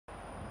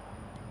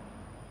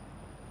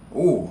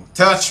Oh,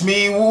 touch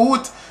me,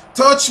 Woot.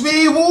 Touch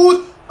me,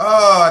 Woot.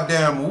 Ah,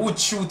 damn. Woot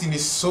shooting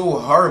is so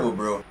horrible,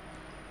 bro.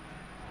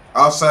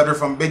 Offside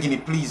ref, I'm begging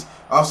it, please.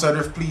 Offside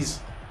ref, please.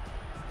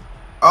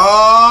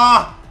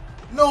 Ah!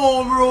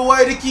 No, bro.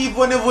 Why the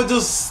keeper never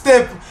just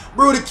step?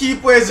 Bro, the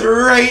keeper is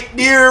right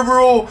there,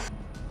 bro.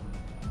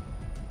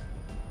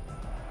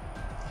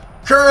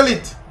 Curl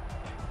it.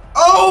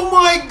 Oh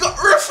my god.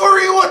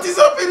 Referee, what is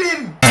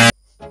happening?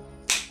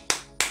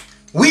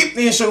 Weep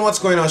Nation, what's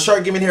going on?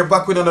 Sharc Gaming here,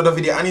 back with another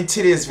video, and in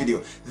today's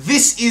video,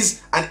 this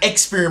is an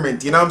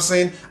experiment, you know what I'm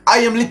saying? I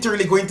am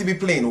literally going to be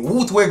playing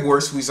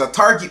WEGHORST, who is a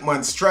target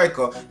man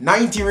striker,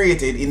 90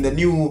 rated in the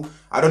new,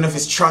 I don't know if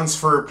it's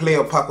transfer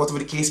player pack, whatever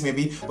the case may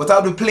be, but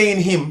I'll be playing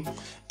him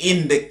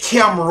in the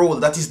cam role,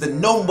 that is the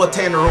number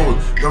 10 role.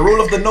 The role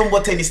of the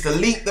number 10 is to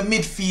link the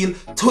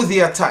midfield to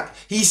the attack.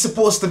 He's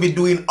supposed to be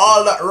doing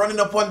all that running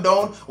up and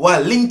down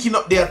while linking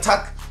up the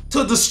attack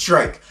to the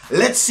strike.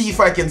 Let's see if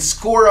I can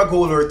score a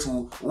goal or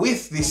two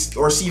with this,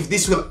 or see if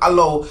this will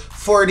allow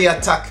for the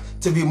attack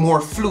to be more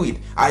fluid.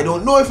 I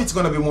don't know if it's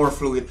going to be more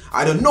fluid.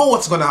 I don't know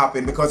what's going to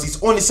happen because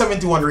it's only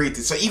 71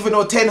 rated. So even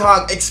though Ten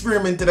Hag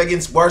experimented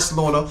against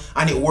Barcelona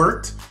and it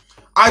worked,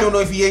 I don't know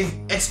if he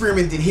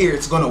experimented here,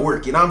 it's going to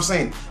work, you know what I'm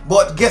saying?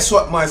 But guess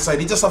what, my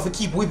side? You just have to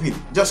keep whipping.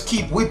 Just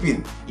keep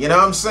whipping, you know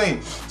what I'm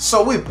saying?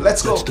 So whip,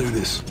 let's go. Let's do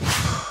this.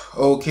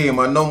 Okay,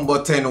 my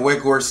number 10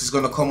 WEGHORST is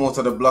gonna come out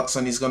of the blocks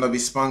and he's gonna be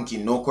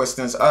spanking, no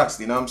questions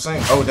asked, you know what I'm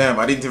saying? Oh damn,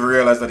 I didn't even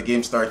realize that the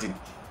game started.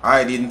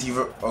 I didn't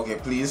even, okay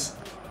please.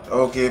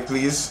 Okay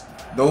please.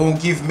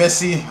 Don't give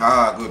Messi,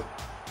 ah good.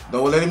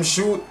 Don't let him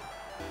shoot.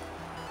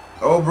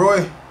 Oh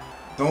boy.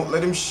 Don't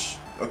let him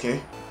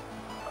okay.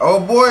 Oh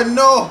boy,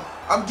 no.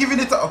 I'm giving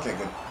it to, okay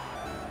good.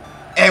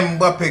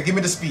 Mbappe, give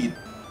me the speed.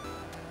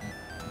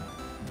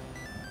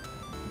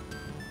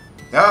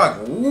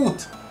 Dog,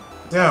 woot.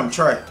 Damn,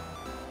 try.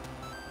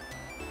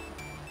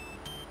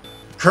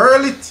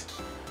 Curl it.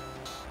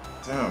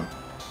 Damn.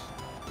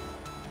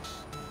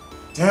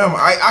 Damn,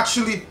 I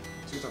actually.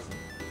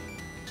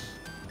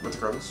 What the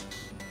curls?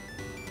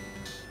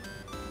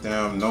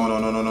 Damn, no,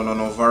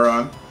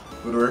 Varane.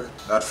 Good work.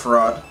 That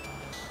fraud.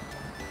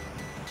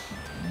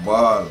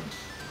 Ball.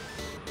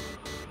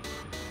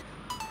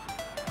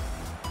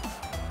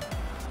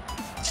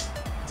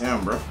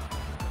 Damn, bro.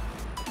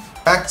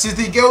 Back to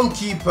the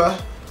goalkeeper.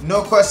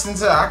 No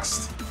questions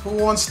asked. Who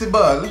wants the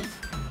ball?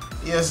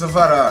 Here's the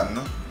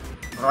Varane.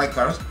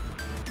 Rijkaard.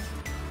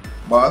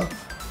 Ball.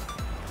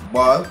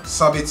 Ball.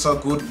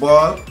 Sabitzer. Good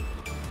ball.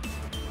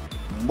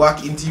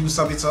 Back into you,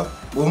 Sabitzer.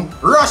 Boom.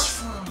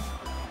 Rush.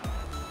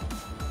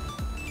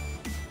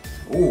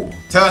 Oh.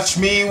 Touch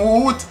me,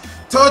 Woot.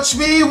 Touch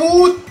me,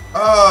 Woot.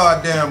 Ah,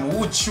 damn.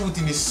 Woot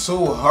shooting is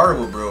so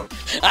horrible, bro.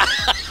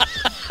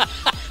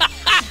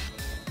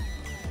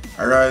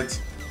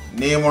 Alright.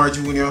 Neymar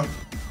Jr.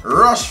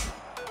 Rush.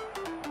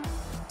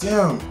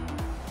 Damn.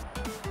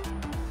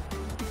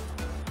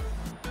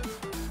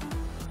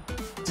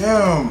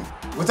 Damn.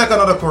 We take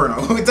another corner.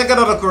 We take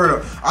another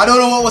corner. I don't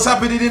know what was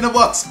happening in the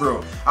box,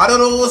 bro. I don't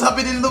know what was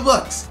happening in the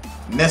box.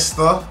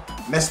 Nesta.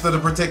 Nesta the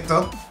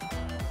protector.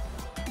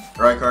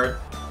 Rijkaard.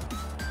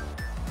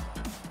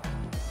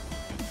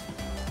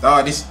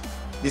 Ah,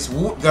 this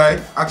Woot guy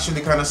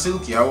actually kind of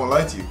silky. I won't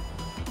lie to you.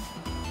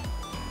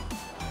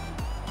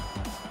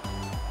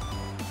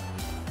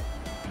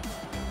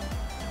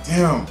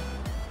 Damn.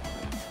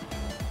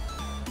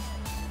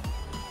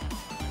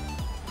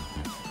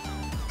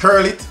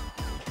 Curl it.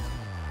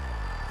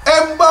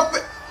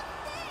 Mbappe.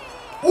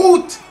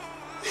 Woot.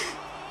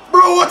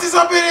 Bro, what is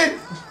happening?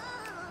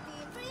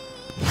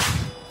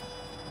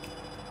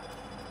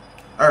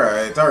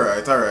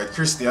 Alright.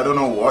 Christy, I don't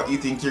know what you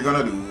think you're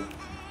gonna do.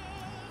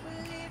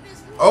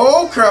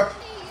 Oh, crap.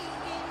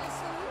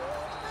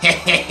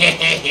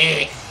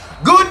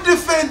 Good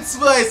defense,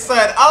 my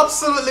side.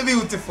 Absolutely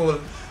beautiful.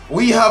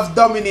 We have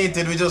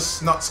dominated. We're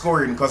just not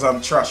scoring because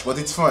I'm trash, but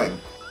it's fine.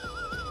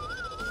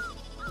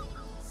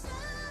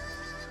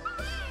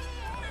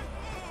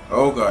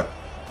 Oh god.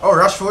 Oh,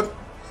 Rashford.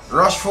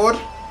 Rashford.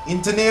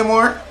 Into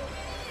Neymar.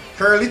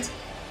 Curl it.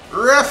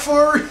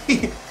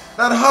 Referee.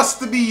 That has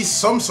to be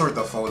some sort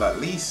of foul at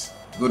least.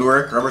 Good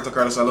work. Roberto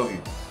Carlos, I love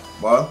you.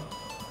 Ball.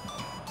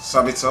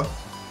 Sabitzer.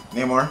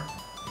 Neymar.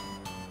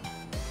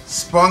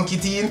 Spunky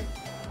teen.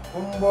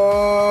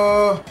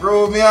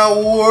 Bro, me a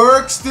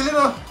work still, you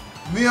know.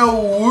 Me a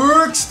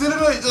work still, you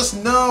know. It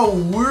just now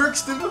work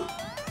still, you know.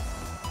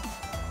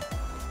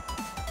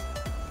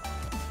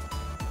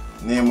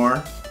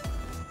 Neymar.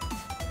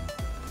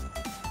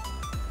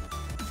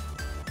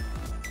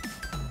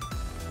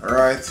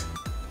 Alright.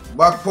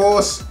 Back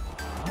post.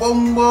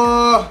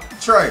 Bomba.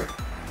 Try.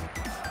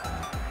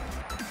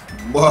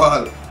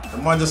 Ball. The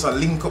man just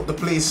link up the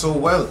play so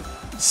well.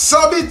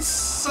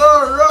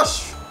 Sabitzer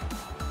rush.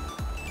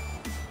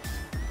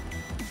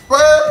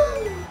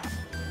 Well.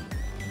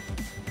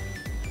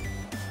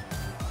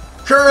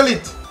 Curl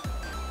it.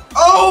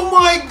 Oh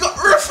my god.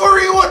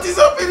 Referee, what is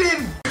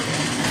happening?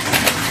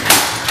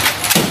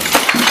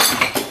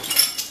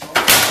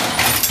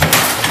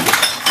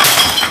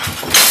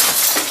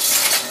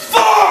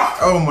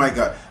 Oh my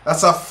God.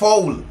 That's a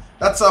foul.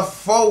 That's a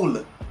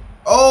foul.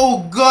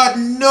 Oh God,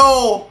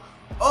 no.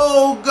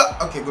 Oh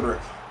God. Okay, good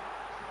work.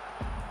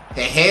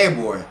 Hey,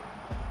 boy.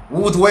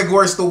 Wood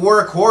WEGHORST the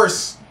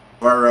workhorse.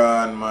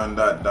 Varane, man,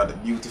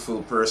 that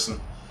beautiful person.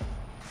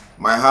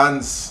 My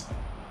hands.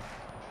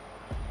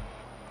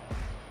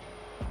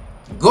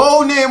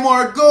 Go,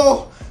 Neymar,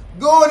 go.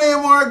 Go,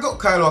 Neymar, go.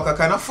 Kyle Walker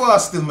kind of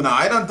fast still, man.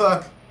 I don't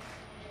talk.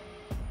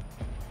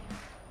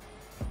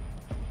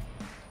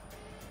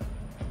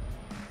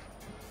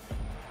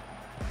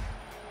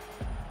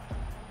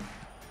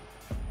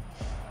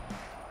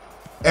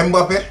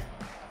 Mbappe.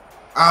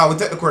 Ah, we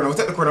take the corner, we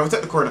take the corner, we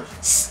take the corner.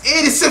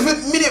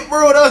 87th minute,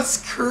 bro, that's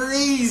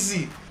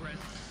crazy.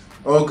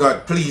 Oh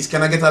God, please,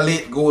 can I get a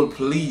late goal,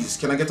 please?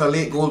 Can I get a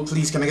late goal,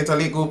 please? Can I get a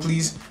late goal,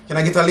 please? Can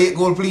I get a late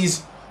goal,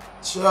 please?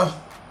 Sure.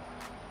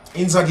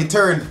 Inzaghi,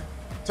 turn.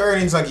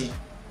 Turn, Inzaghi.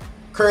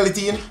 Curl it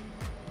in.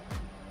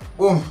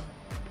 Boom.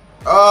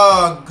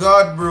 Oh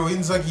God, bro,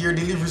 Inzaghi, your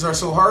deliveries are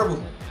so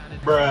horrible.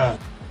 Bruh.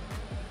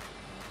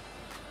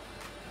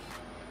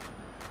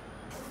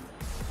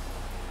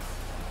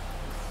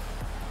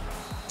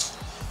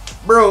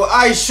 Bro,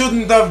 I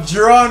shouldn't have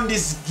drawn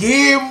this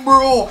game,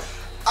 bro.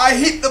 I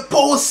hit the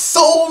post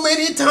so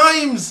many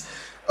times.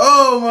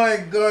 Oh my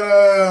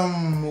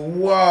God.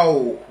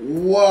 Wow.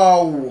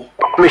 Wow.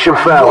 Mission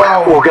failed.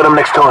 Wow. We'll get them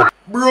next time.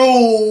 Bro,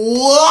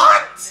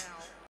 what?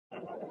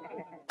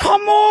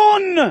 Come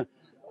on!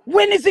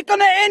 When is it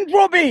gonna end,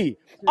 Robbie?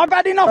 I've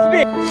had enough of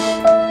it.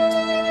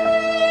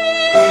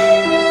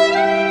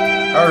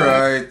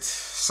 Alright.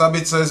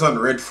 Sabitzer is on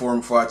red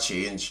form for a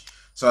change.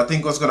 So I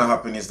think what's gonna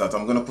happen is that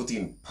I'm gonna put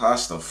in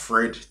Pastor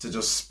Fred to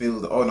just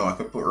spill the. Oh no, I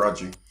could put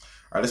Rodri.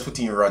 Alright, let's put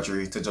in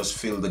Rodri to just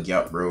fill the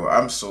gap, bro.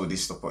 I'm so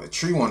disappointed.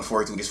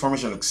 3-1-4-2. This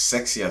formation looks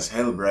sexy as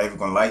hell, bro. I'm even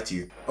gonna lie to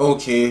you.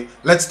 Okay,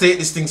 let's take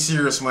this thing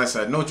serious, my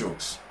side. No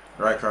jokes.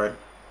 Right card.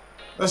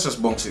 Let's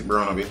just bounce it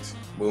around a bit.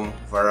 Boom.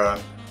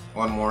 Varane.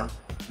 One more.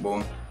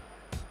 Boom.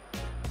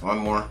 One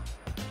more.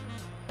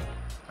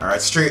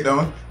 Alright, straight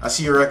down. I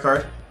see your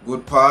record.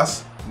 Good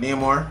pass.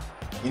 Neymar.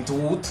 Into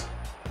Woot.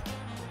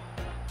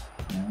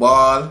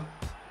 Ball.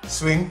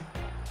 Swing.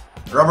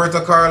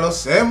 Roberto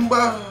Carlos.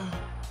 Emba.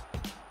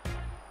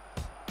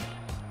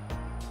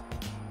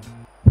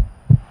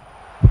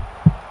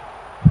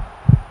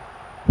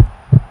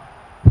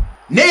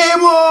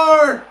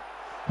 Neymar!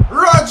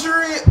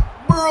 Rodri!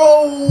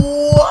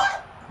 Bro,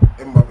 what?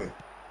 Mbappe.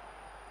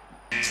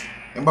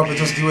 Mbappe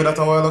just gave it that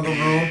a while ago,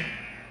 bro.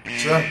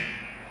 Sure.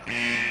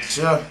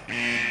 Sure.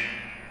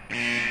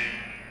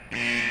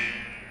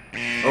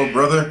 Oh,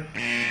 brother.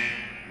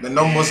 The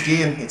numbers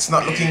gain. It's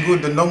not looking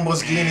good. The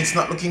numbers gain. It's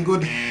not looking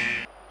good.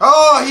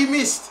 Oh, he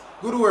missed.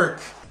 Good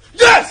work.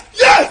 Yes!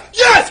 Yes!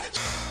 Yes!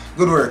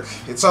 Good work.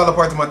 It's all a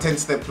part of my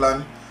 10-step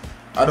plan.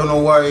 I don't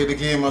know why the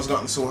game has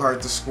gotten so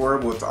hard to score,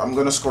 but I'm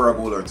going to score a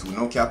goal or two.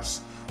 No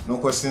caps. No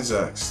questions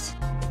asked.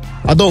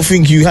 I don't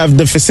think you have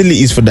the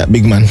facilities for that,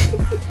 big man.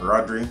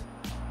 Rodri.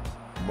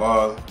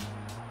 Ball.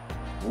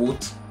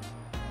 Woot.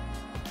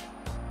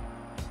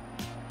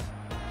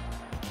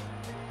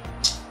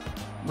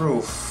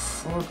 Bro,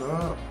 fuck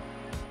up.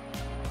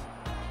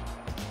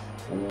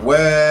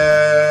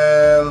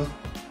 Well.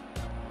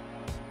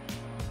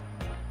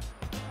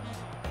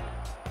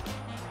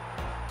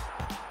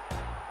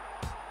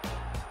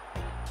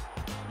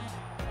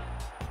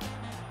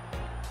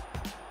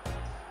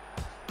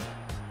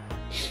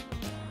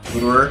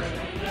 Good work.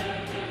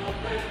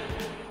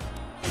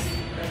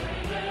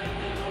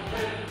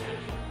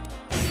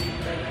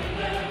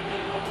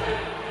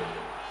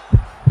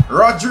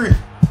 Rodri.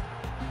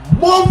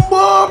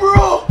 Bomba,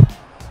 bro.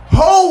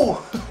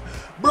 How?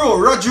 Bro,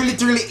 Rodri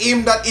literally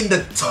aimed that in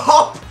the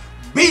top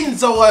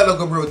bins a while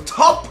ago, bro.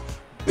 Top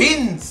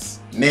bins.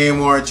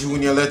 Neymar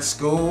Jr., let's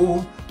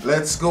go.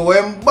 Let's go,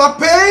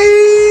 Mbappe.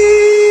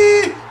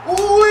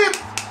 Whip.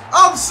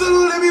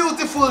 Absolutely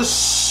beautiful.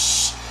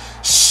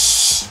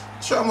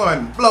 Come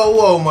on,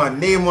 blow out, man.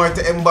 Neymar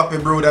to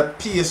Mbappe, bro. That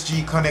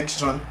PSG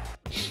connection.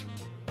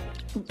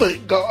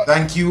 Thank God.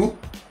 Thank you.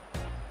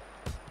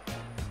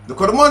 Look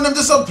at the man, them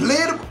just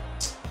played.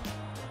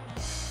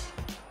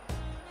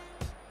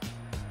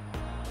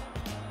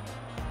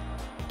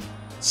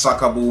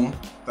 Saka, boom.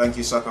 Thank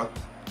you, Saka.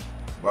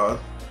 Well,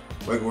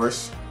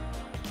 WEGHORST.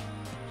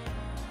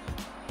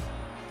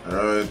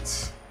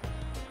 Alright.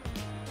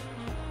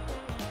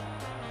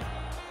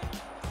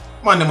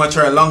 Man, they might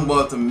try a long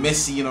ball to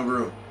Messi, you know,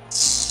 bro.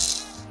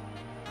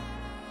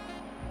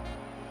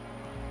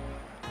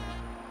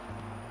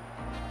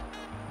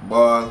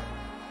 Ball.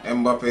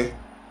 Mbappe.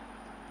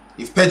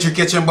 If Pedri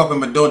catch Mbappe,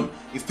 I'm done.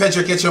 If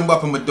Pedri catch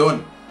Mbappe, I'm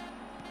done.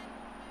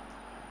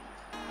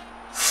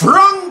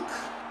 Frank.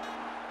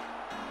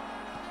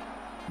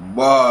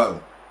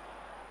 Ball.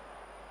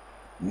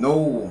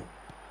 No.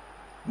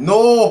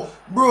 No.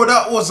 Bro,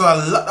 that was a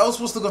lot. That was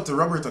supposed to go to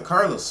Roberto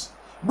Carlos.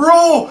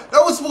 Bro,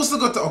 that was supposed to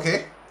go to...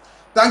 Okay.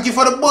 Thank you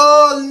for the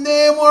ball.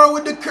 Neymar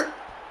with the...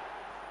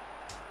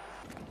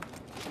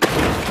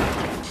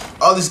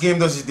 All this game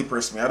does is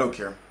depress me. I don't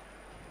care.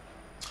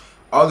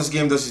 All this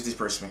game does is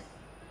depress me.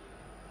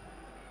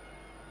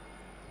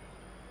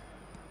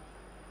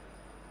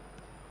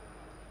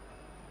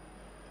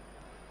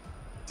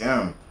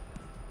 Damn.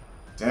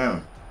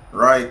 Damn.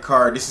 Right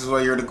card. This is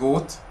why you're the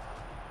GOAT.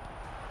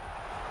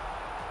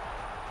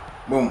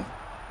 Boom.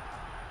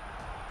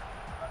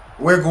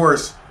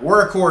 WEGHORST.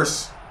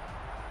 Workhorse.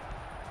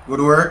 Good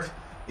work.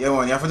 Yeah,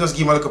 man. You have to just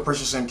give him a little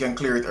pressure so he can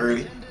clear it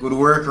early. Good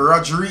work,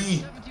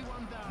 Rodri.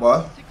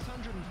 Ball.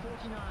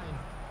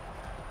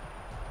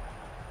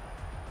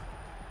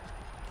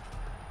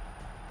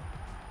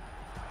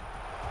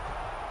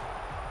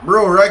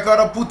 Bro,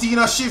 Rijkaard put in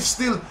a shift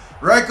still.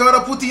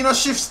 Rijkaard put in a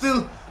shift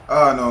still.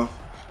 Ah, no.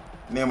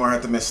 Neymar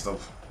had to mess up.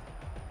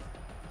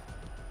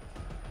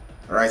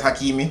 Alright,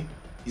 Hakimi.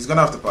 He's gonna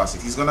have to pass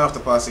it. He's gonna have to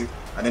pass it.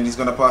 And then he's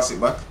gonna pass it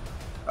back.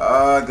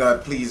 Ah,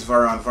 God, please.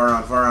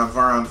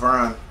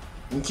 Varane.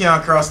 He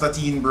can't cross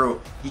that in, bro.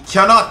 He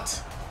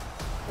cannot.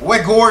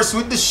 WEGHORST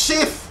with the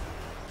shift.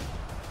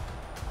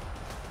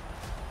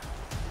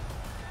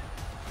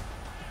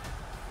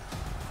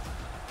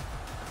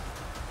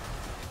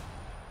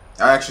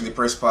 I actually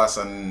pressed pass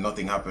and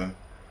nothing happened.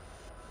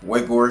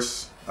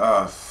 WEGHORST.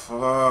 Ah,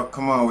 fuck.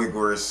 Come on,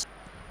 WEGHORST.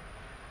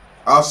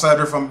 Offside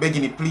ref, I'm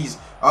begging it, please.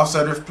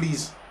 Offside ref,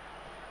 please.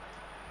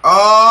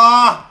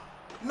 Ah!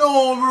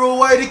 No, bro.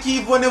 Why the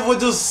keeper never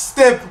just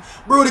step?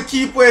 Bro, the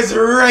keeper is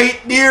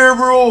right there,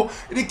 bro.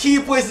 The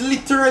keeper is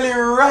literally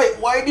right.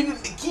 Why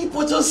didn't the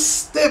keeper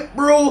just step,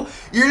 bro?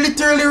 You're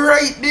literally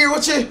right there.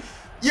 Watch it.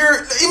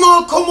 Him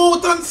all come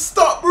out and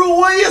stop, bro.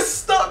 Why you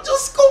stop?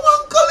 Just come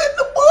and collect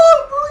the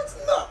ball, bro. It's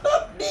not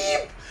that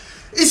deep.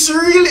 It's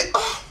really...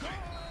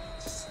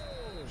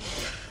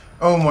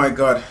 Oh my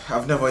God.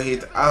 I've never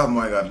hit... Oh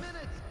my God.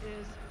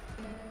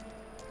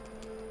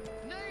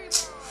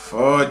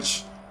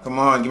 Fudge. Come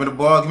on, give me the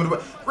ball, give me the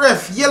ball.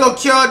 Ref, yellow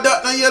card,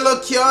 that not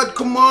yellow card.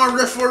 Come on,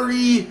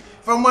 referee.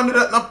 If I'm under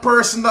that not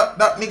person, that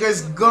nigga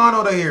is gone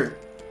out of here.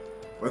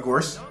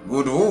 WEGHORST.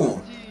 Good. Ooh.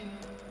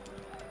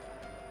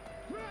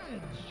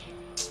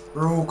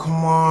 Bro,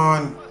 come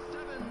on.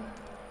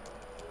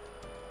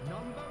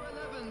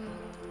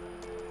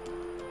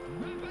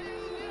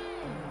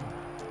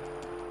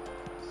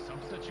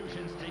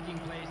 Substitutions taking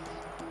place.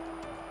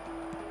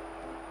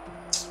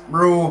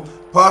 Bro,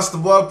 pass the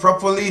ball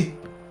properly.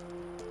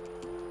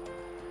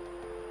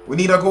 We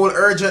need a goal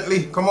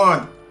urgently. Come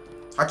on.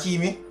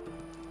 Hakimi.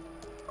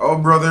 Oh,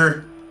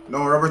 brother.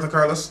 No, Roberto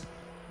Carlos.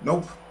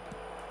 Nope.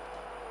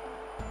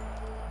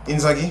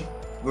 Inzaghi.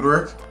 Good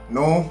work.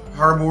 No.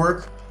 Horrible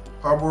work.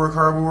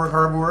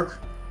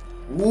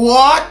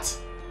 What?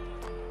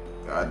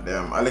 God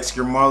damn. Alex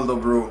Grimaldo,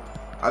 bro.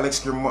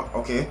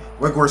 Okay.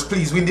 WEGHORST,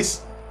 please win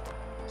this.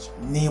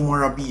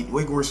 Neymar a beat.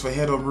 WEGHORST for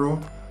header, bro.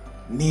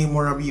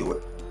 Neymar a beat.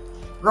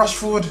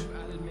 Rashford.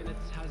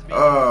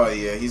 Oh,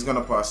 yeah. He's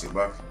gonna pass it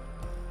back.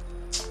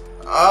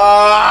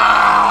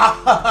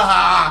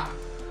 Ah!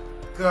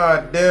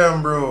 God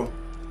damn, bro.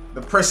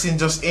 The pressing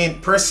just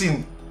ain't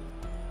pressing.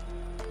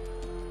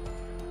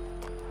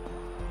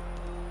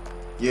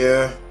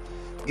 Yeah.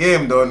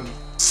 Game done.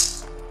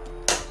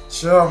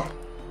 Sure.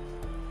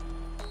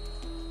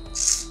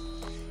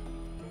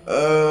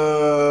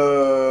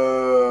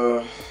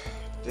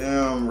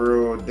 Damn,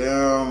 bro.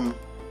 Damn.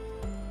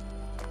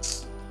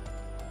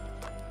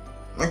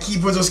 My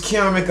keeper just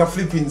can't make a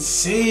flipping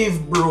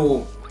save,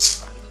 bro.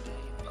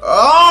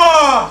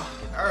 Ah!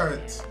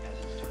 Alright.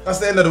 That's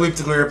the end of the Whip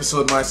to Glory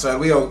episode, my side.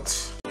 We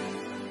out.